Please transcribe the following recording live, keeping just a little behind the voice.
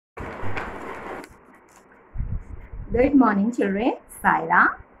Good morning, children.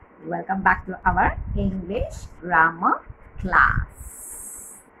 Saira. Welcome back to our English grammar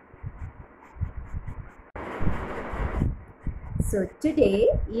class. So today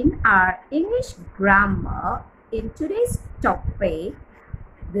in our English grammar, in today's topic,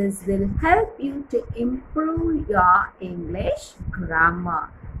 this will help you to improve your English grammar,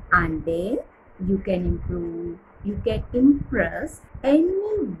 and then you can impress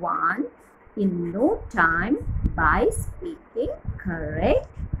anyone in no time by speaking correct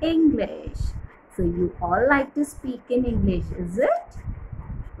English. So you all like to speak in English, is it?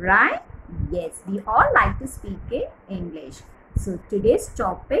 Right? Yes, we all like to speak in English. So today's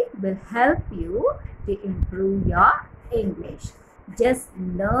topic will help you to improve your English. Just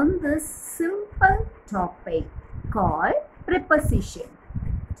learn this simple topic called preposition.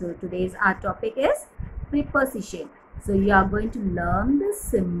 So today's our topic is preposition. So you are going to learn the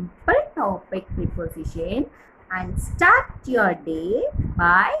simple topic preposition and start your day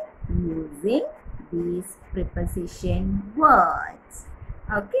by using these preposition words.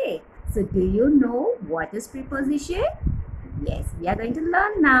 Okay, so do you know what is preposition? Yes, we are going to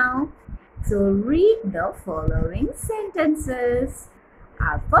learn now. So read the following sentences.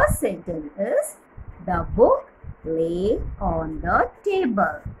 Our first sentence is, the book lay on the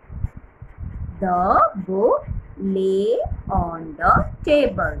table. The book lay on the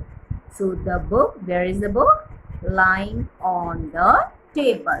table. So the book, where is the book? Lying on the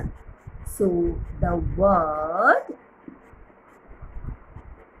table. So the word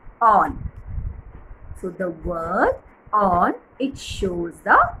on. So the word on, it shows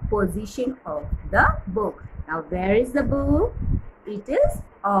the position of the book. Now where is the book? It is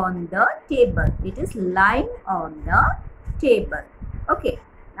on the table. It is lying on the table. Okay,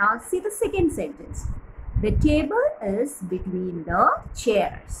 now see the second sentence. The table is between the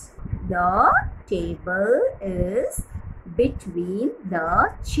chairs. The table is between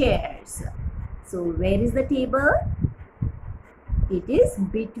the chairs. So where is the table? It is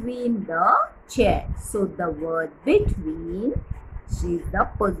between the chairs. So the word between is the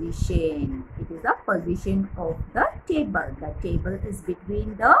position. It is the position of the table. The table is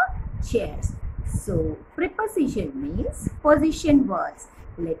between the chairs. So preposition means position words.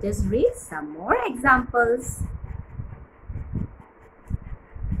 Let us read some more examples.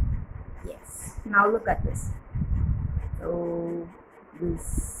 Yes. Now look at this. So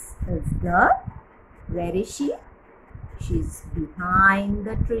this is girl. Where is she? She's behind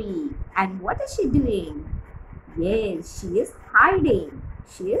the tree. And what is she doing? Yes, she is hiding.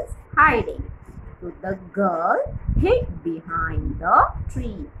 She is hiding. So the girl hid behind the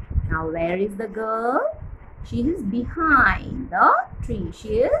tree. Now where is the girl? She is behind the tree.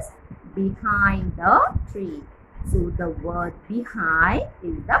 She is behind the tree. So the word behind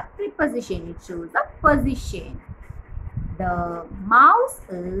is the preposition. It shows the position. The mouse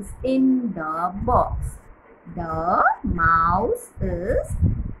is in the box. The mouse is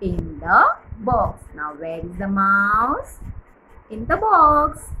in the box. Now where is the mouse? In the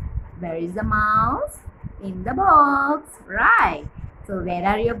box. Where is the mouse? In the box. Right. So where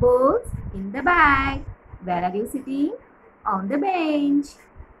are your books? In the bag. Where are you sitting? On the bench.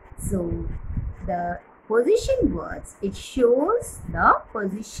 So the position words, it shows the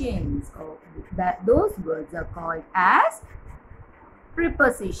positions of that. Those words are called as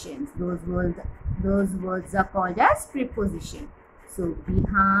prepositions. Those words are called as preposition. So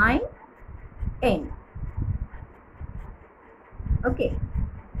behind, in. Okay.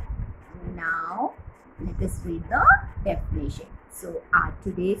 Now let us read the definition. So our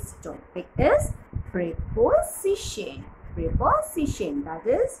today's topic is preposition. Preposition, that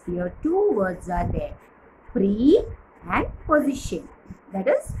is, here two words are there, pre and position. That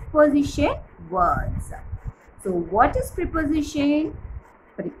is position words. So what is preposition?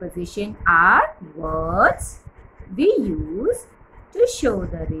 Preposition are words we use to show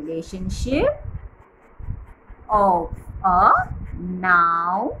the relationship of a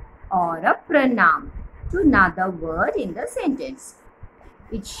noun or a pronoun to another word in the sentence.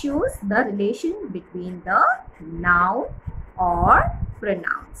 It shows the relation between the noun or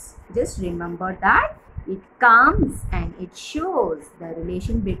pronouns. Just remember that it comes and it shows the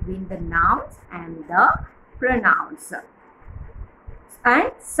relation between the nouns and the pronouns.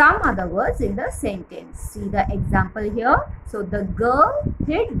 And some other words in the sentence. See the example here. So the girl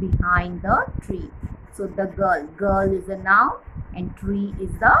hid behind the tree. So the girl is a noun and tree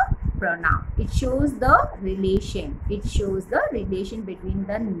is the pronoun. It shows the relation. It shows the relation between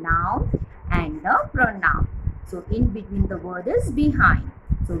the noun and the pronoun. So in between the word is behind.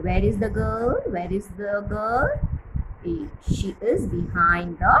 So where is the girl? Where is the girl? She is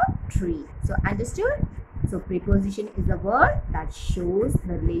behind the tree. So understood? So preposition is a word that shows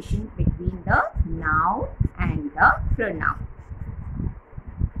the relation between the noun and the pronoun.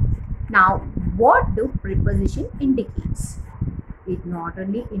 Now, what do preposition indicates? It not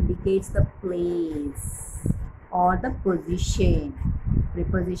only indicates the place or the position.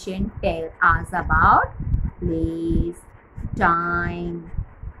 Preposition tell us about place, time,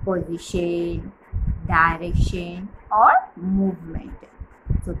 position, direction or movement.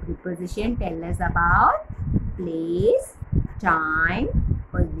 So preposition tell us about place, time,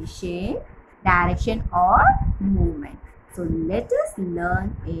 position, direction or movement. So let us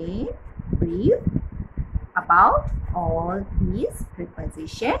learn in brief about all these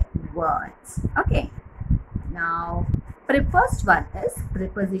preposition words. Okay. Now, first one is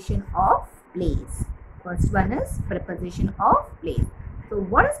preposition of place. First one is preposition of place. So,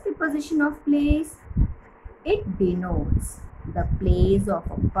 what is preposition of place? It denotes the place of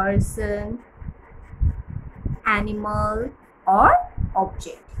a person, animal or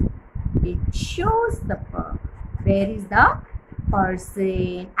object. It shows the where is the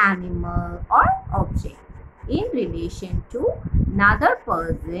person, animal or object in relation to another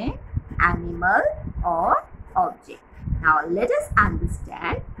person, animal or object. Now let us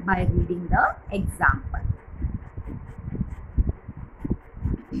understand by reading the example.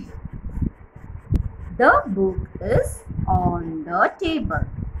 The book is on the table.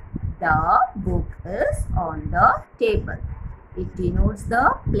 The book is on the table. It denotes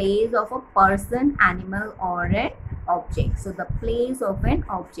the place of a person, animal or an object. So the place of an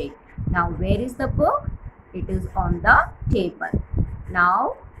object. Now where is the book? It is on the table.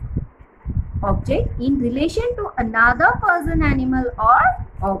 Now object in relation to another person, animal or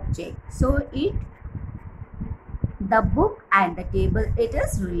object. So the book and the table, it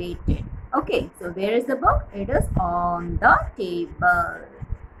is related. Okay, so where is the book? It is on the table.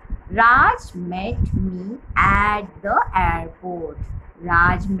 Raj met me at the airport.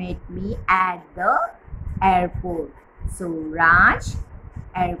 Raj met me at the airport. So Raj,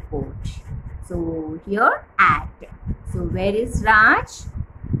 airport. So here at. So where is Raj?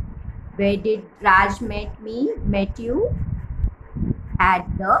 Where did Raj met you?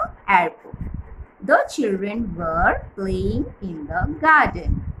 At the airport. The children were playing in the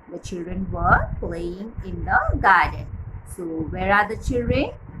garden. The children were playing in the garden. So where are the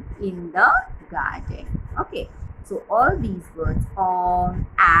children? In the garden. Okay. So all these words on,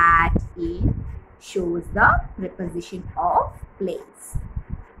 at, in shows the preposition of place.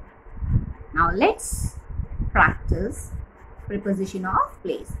 Now let's practice preposition of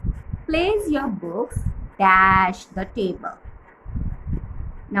place. Place your books dash the table.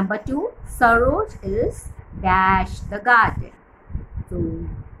 Number 2, Saroj is dash the garden. So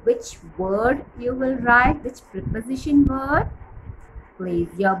which word you will write? Which preposition word? Place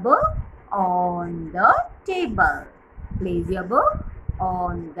your book on the table. Place your book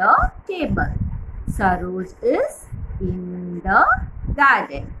on the table. Saroj is in the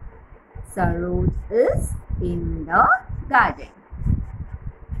garden. Saroj is in the garden.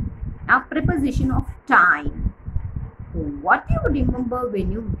 Now preposition of time. So what you remember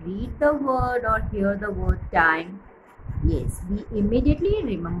when you read the word or hear the word time? Yes, we immediately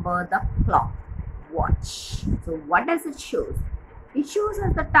remember the clock, watch. So what does it show? It shows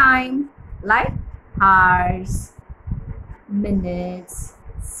us the time like hours, minutes,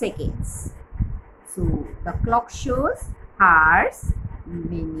 seconds. So the clock shows hours,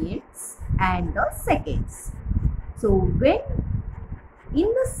 minutes and the seconds. So when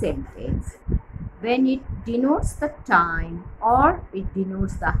in the sentence, when it denotes the time or it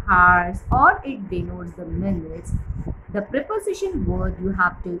denotes the hours or it denotes the minutes, the preposition word you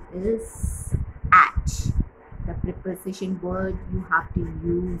have to is at. The preposition word you have to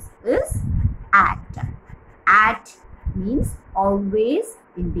use is at. At means always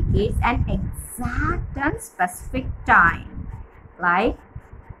indicates an exact and specific time. Like,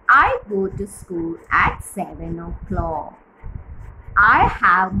 I go to school at 7 o'clock. I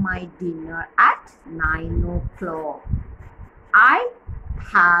have my dinner at 9 o'clock. I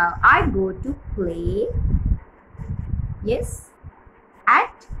go to play, yes,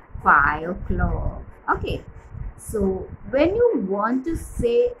 at 5 o'clock. Okay. So when you want to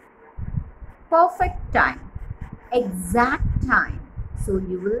say perfect time, exact time, so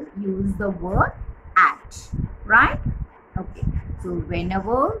you will use the word at, right? Okay. So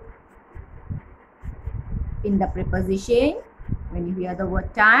whenever in the preposition, when you hear the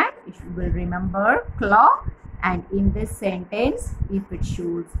word time, you will remember clock, and in this sentence, if it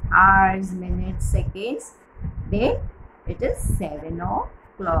shows hours, minutes, seconds, then it is 7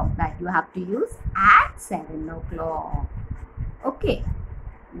 o'clock that you have to use at 7 o'clock. Okay.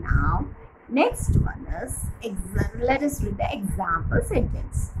 Now Next one is, let us read the example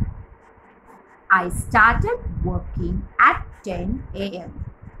sentence. I started working at 10 a.m.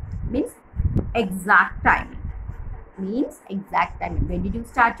 Means exact timing. Means exact timing. When did you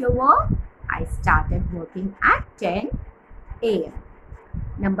start your work? I started working at 10 a.m.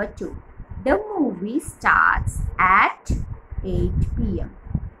 Number 2. The movie starts at 8 p.m.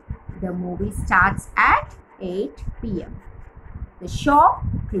 The movie starts at 8 p.m. The shop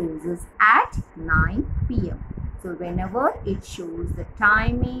closes at 9 p.m. So whenever it shows the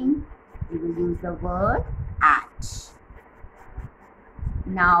timing, we will use the word at.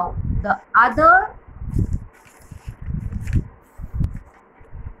 Now the other,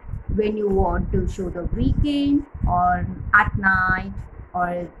 when you want to show the weekend or at night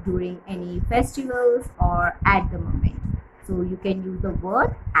or during any festivals or at the moment, so you can use the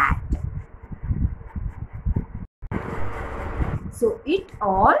word at. So it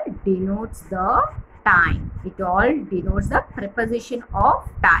all denotes the time. It all denotes the preposition of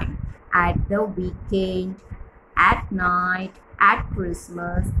time. At the weekend, at night, at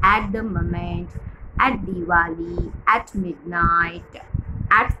Christmas, at the moment, at Diwali, at midnight,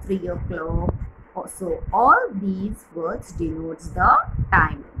 at 3 o'clock. So all these words denotes the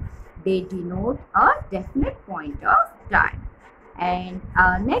time. They denote a definite point of time. And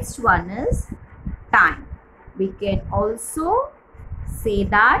next one is time. We can also say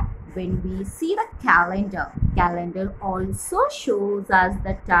that when we see the calendar also shows us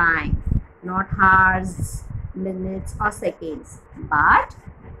the time, not hours, minutes or seconds, but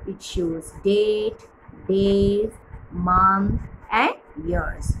it shows date, days, month and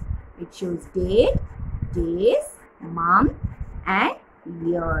years. It shows date, days, month and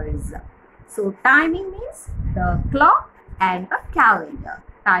years. So timing means the clock and the calendar.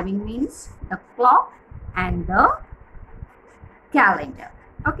 Timing means the clock and the calendar.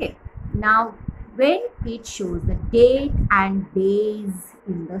 Okay, now when it shows the date and days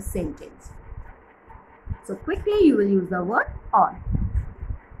in the sentence, so quickly you will use the word on.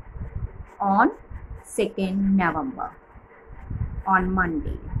 On 2nd November, on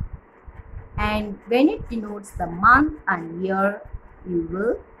Monday. And when it denotes the month and year, you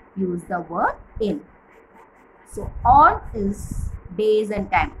will use the word in. So on is days and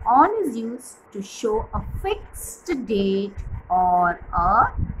time. On is used to show a fixed date or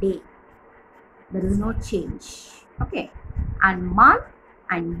a day. There is no change. Okay. And month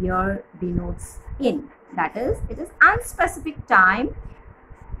and year denotes in. That is, it is unspecific time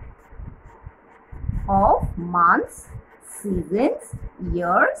of months, seasons,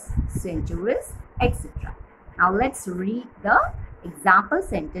 years, centuries, etc. Now let's read the example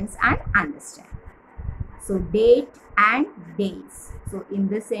sentence and understand. So date and days. So in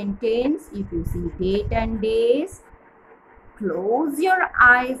this sentence, if you see date and days, close your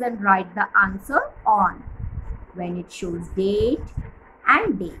eyes and write the answer on when it shows date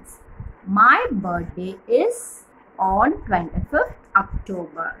and days. My birthday is on 25th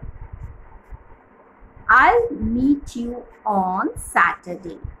October. I'll meet you on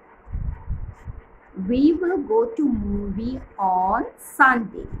Saturday. We will go to movie on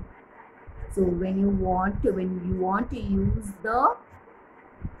Sunday. So when you want to use the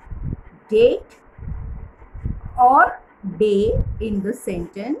date or day in the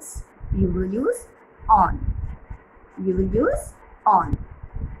sentence, you will use on. You will use on.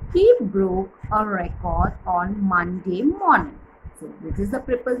 He broke a record on Monday morning. So which is the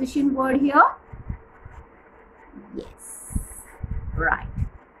preposition word here? Yes, right.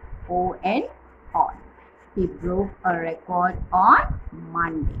 On, on. He broke a record on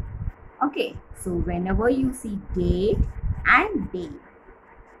Monday. Okay, so whenever you see date and day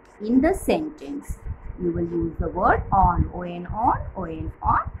in the sentence, you will use the word on, on,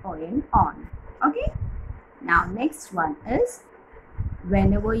 on, on. Okay, now next one is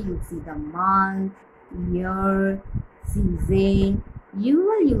whenever you see the month, year, season, you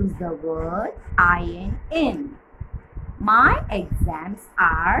will use the word in. My exams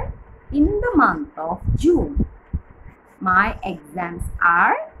are in the month of June. My exams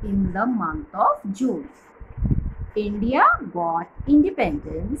are in the month of June. India got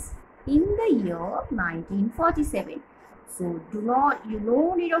independence in the year 1947. So you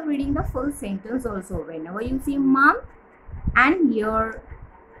no need of reading the full sentence also. Whenever you see month and year,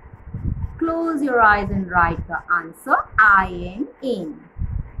 close your eyes and write the answer in.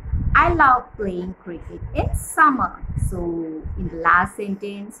 I love playing cricket in summer. So in the last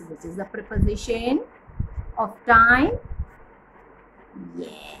sentence, which is the preposition of time?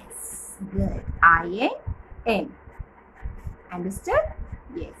 Yes, good. In. Understood?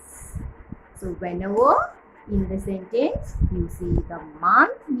 Yes. So whenever In the sentence, you see the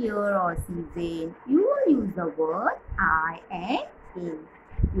month, year or season, you will use the word I and in.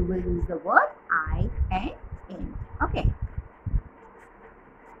 You will use the word I and in. Okay.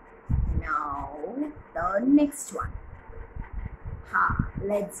 Now, the next one.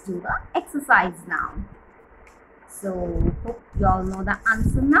 Let's do the exercise now. So, hope you all know the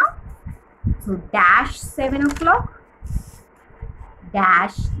answer now. So, dash 7 o'clock,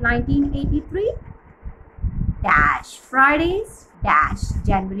 dash 1983, dash Fridays, dash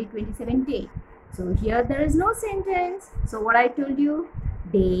January 27th date. So here there is no sentence. So what I told you,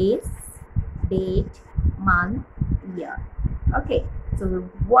 days, date, month, year. Okay, so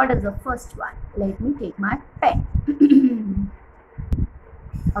what is the first one? Let me take my pen.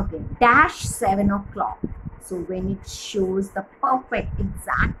 Okay, dash 7 o'clock. So when it shows the perfect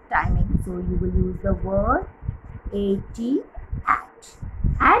exact timing, so you will use the word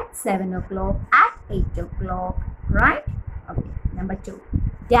at 7 o'clock, at 8 o'clock, right? Okay, number 2,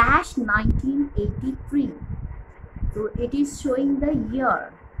 dash 1983. So it is showing the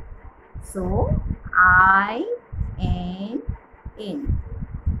year. So I N N.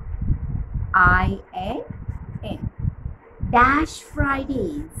 Dash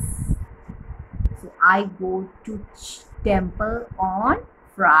Fridays. So I go to temple on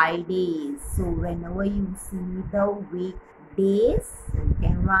Fridays. So whenever you see the weekdays, you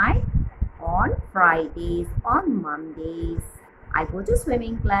can write on Fridays, on Mondays. I go to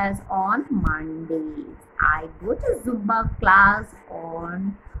swimming class on Mondays. I go to Zumba class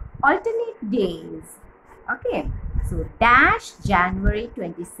on alternate days. Okay, so dash January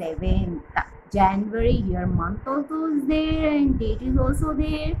 27th. January year month also is there and date is also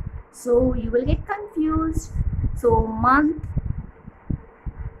there. So you will get confused. So month,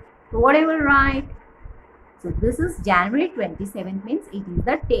 so what I will write? So this is January 27th means it is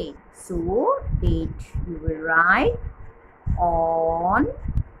the date. So date you will write on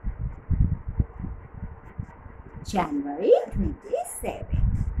January 27th.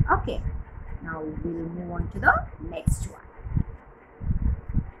 Okay. Now we will move on to the next one.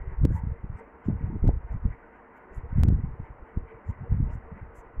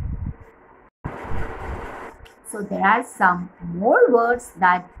 So there are some more words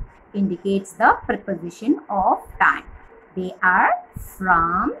that indicates the preposition of time. They are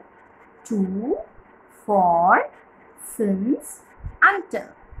from, to, for, since, until.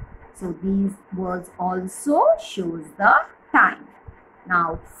 So these words also shows the time.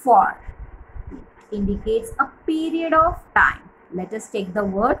 Now for, it indicates a period of time. Let us take the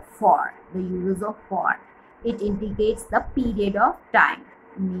word for, the use of for. It indicates the period of time.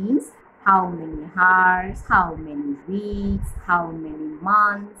 Means how many hours, how many weeks, how many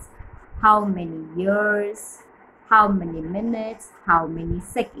months, how many years, how many minutes, how many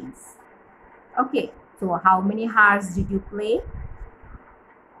seconds. Okay, so how many hours did you play?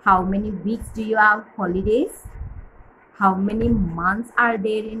 How many weeks do you have holidays? How many months are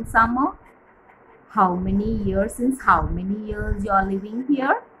there in summer? How many years, since how many years you are living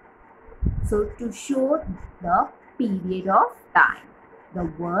here? So to show the period of time, the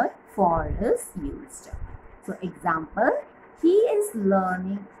word for is used. So example, he is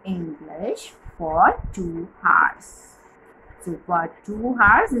learning English for 2 hours. So for 2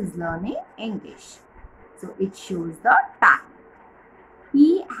 hours is learning English. So it shows the time.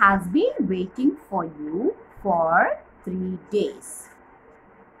 He has been waiting for you for 3 days.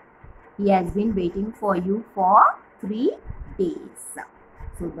 He has been waiting for you for 3 days.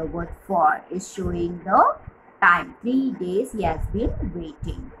 So the word for is showing the time. 3 days he has been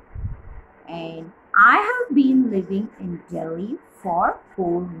waiting. And I have been living in Delhi for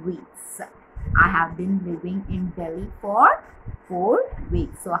 4 weeks. I have been living in Delhi for 4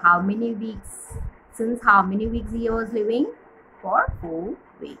 weeks. So how many weeks? Since how many weeks he was living? For 4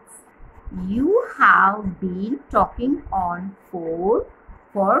 weeks. You have been talking on phone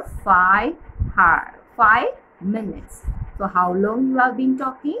for 5 minutes. So how long you have been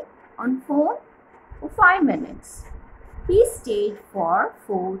talking on phone? For 5 minutes. He stayed for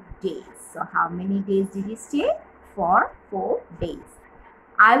 4 days. So how many days did he stay? For 4 days.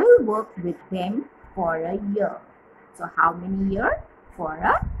 I will work with them for a year. So how many years? For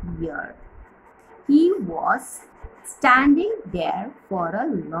a year. He was standing there for a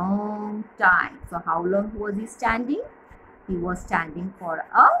long time. So how long was he standing? He was standing for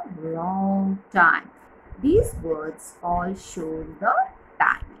a long time. These words all show the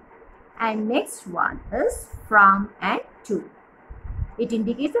time. And next one is from and to. It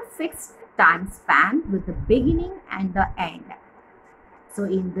indicates a fixed time span with the beginning and the end. So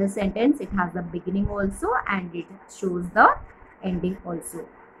in this sentence, it has the beginning also and it shows the ending also.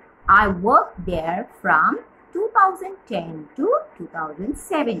 I worked there from 2010 to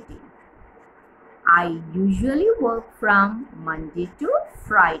 2017. I usually work from Monday to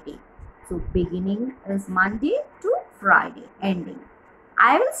Friday. So beginning is Monday to Friday, ending.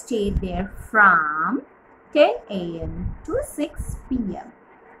 I will stay there from 10 a.m. to 6 p.m.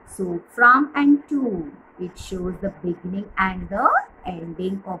 So from and to, it shows the beginning and the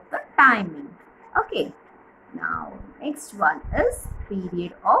ending of the timing. Okay. Now next one is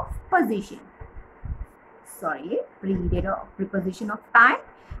period of position. Sorry, period of preposition of time.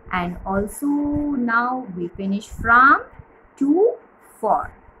 And also now we finish from to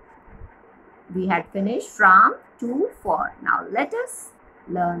for. We had finished from to for. Now let us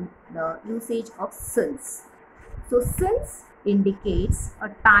learn the usage of since. So since indicates a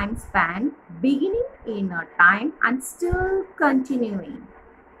time span beginning in a time and still continuing.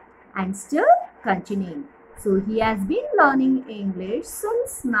 So he has been learning English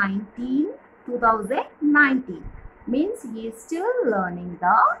since 2019. Means he is still learning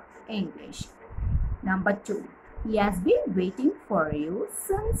the English. Number 2. He has been waiting for you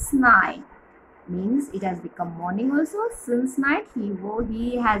since night. Means it has become morning also. Since night he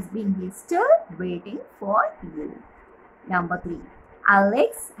is still waiting for you. Number 3.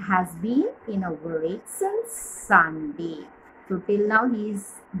 Alex has been in a village since Sunday. So till now he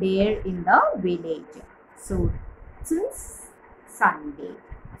is there in the village. So since Sunday.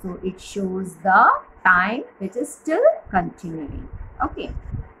 So it shows the time which is still continuing. Okay.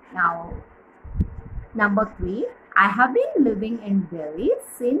 Now number 3. I have been living in Delhi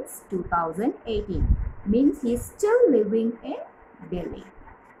since 2018. Means he is still living in Delhi.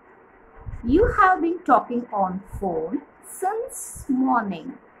 You have been talking on phone since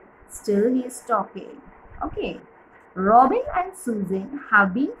morning. Still he is talking. Okay. Robin and Susan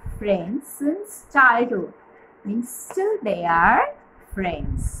have been friends since childhood. Means still they are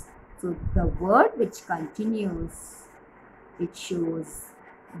friends. So the word which continues, it shows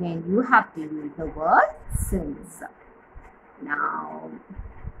then you have to use the word since. Now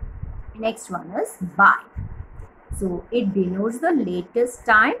next one is by. So it denotes the latest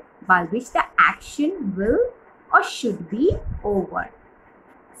time by which the action will or should be over.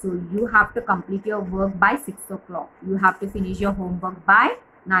 So you have to complete your work by 6 o'clock. You have to finish your homework by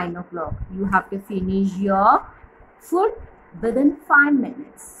 9 o'clock. You have to finish your food within 5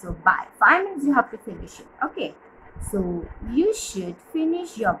 minutes. So by 5 minutes you have to finish it. Okay. So you should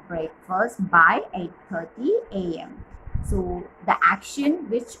finish your breakfast by 8:30 a.m. So the action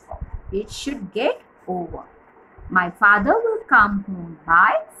which it should get over. My father will come home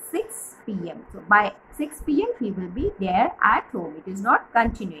by 6 p.m. So by 6 p.m. he will be there at home. It is not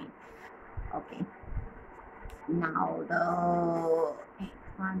continuing. Okay. Now the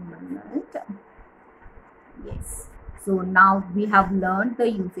 1 minute. Yes. So now we have learned the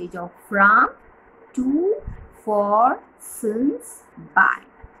usage of from, to, for, since, by.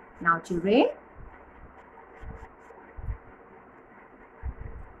 Now children,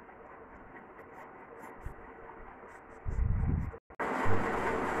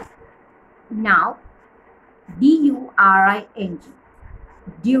 now during,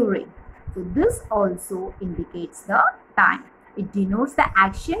 during. So this also indicates the time. It denotes the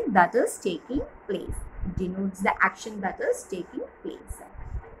action that is taking place.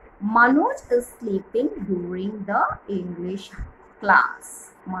 Manoj is sleeping during the English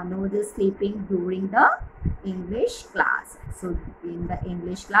class. So in the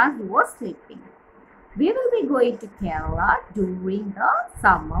English class he was sleeping. We will be going to Kerala during the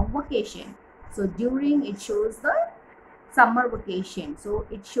summer vacation. So during, it shows the summer vacation. So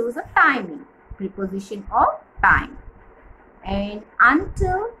it shows the timing, preposition of time. And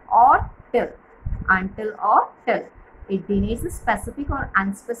until or till. It denotes a specific or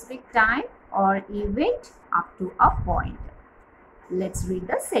unspecific time or event up to a point. Let's read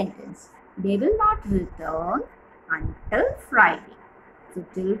the sentence. They will not return until Friday. So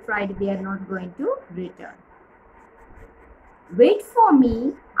till Friday they are not going to return. Wait for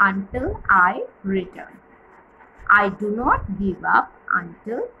me until I return. I do not give up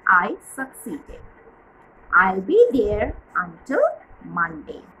until I succeeded. I'll be there until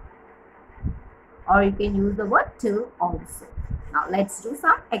Monday. Or you can use the word till also. Now let's do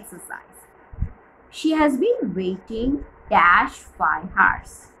some exercise. She has been waiting dash 5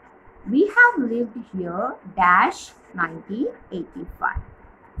 hours. We have lived here dash 1985.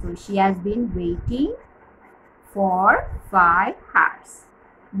 So she has been waiting for 5 hours.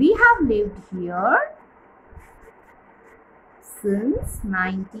 We have lived here since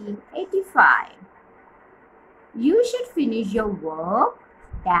 1985. You should finish your work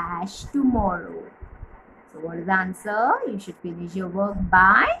dash tomorrow. So what is the answer? You should finish your work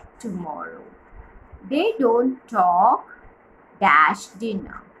by tomorrow. They don't talk dash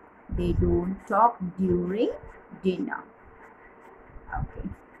dinner. They don't talk during dinner. Okay.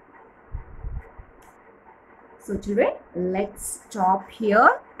 So children, let's stop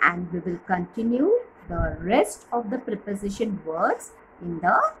here and we will continue the rest of the preposition words in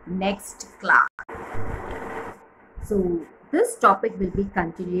the next class. So this topic will be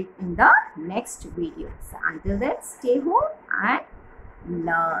continued in the next video. So until then, stay home and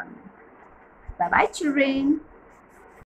learn. Bye bye children.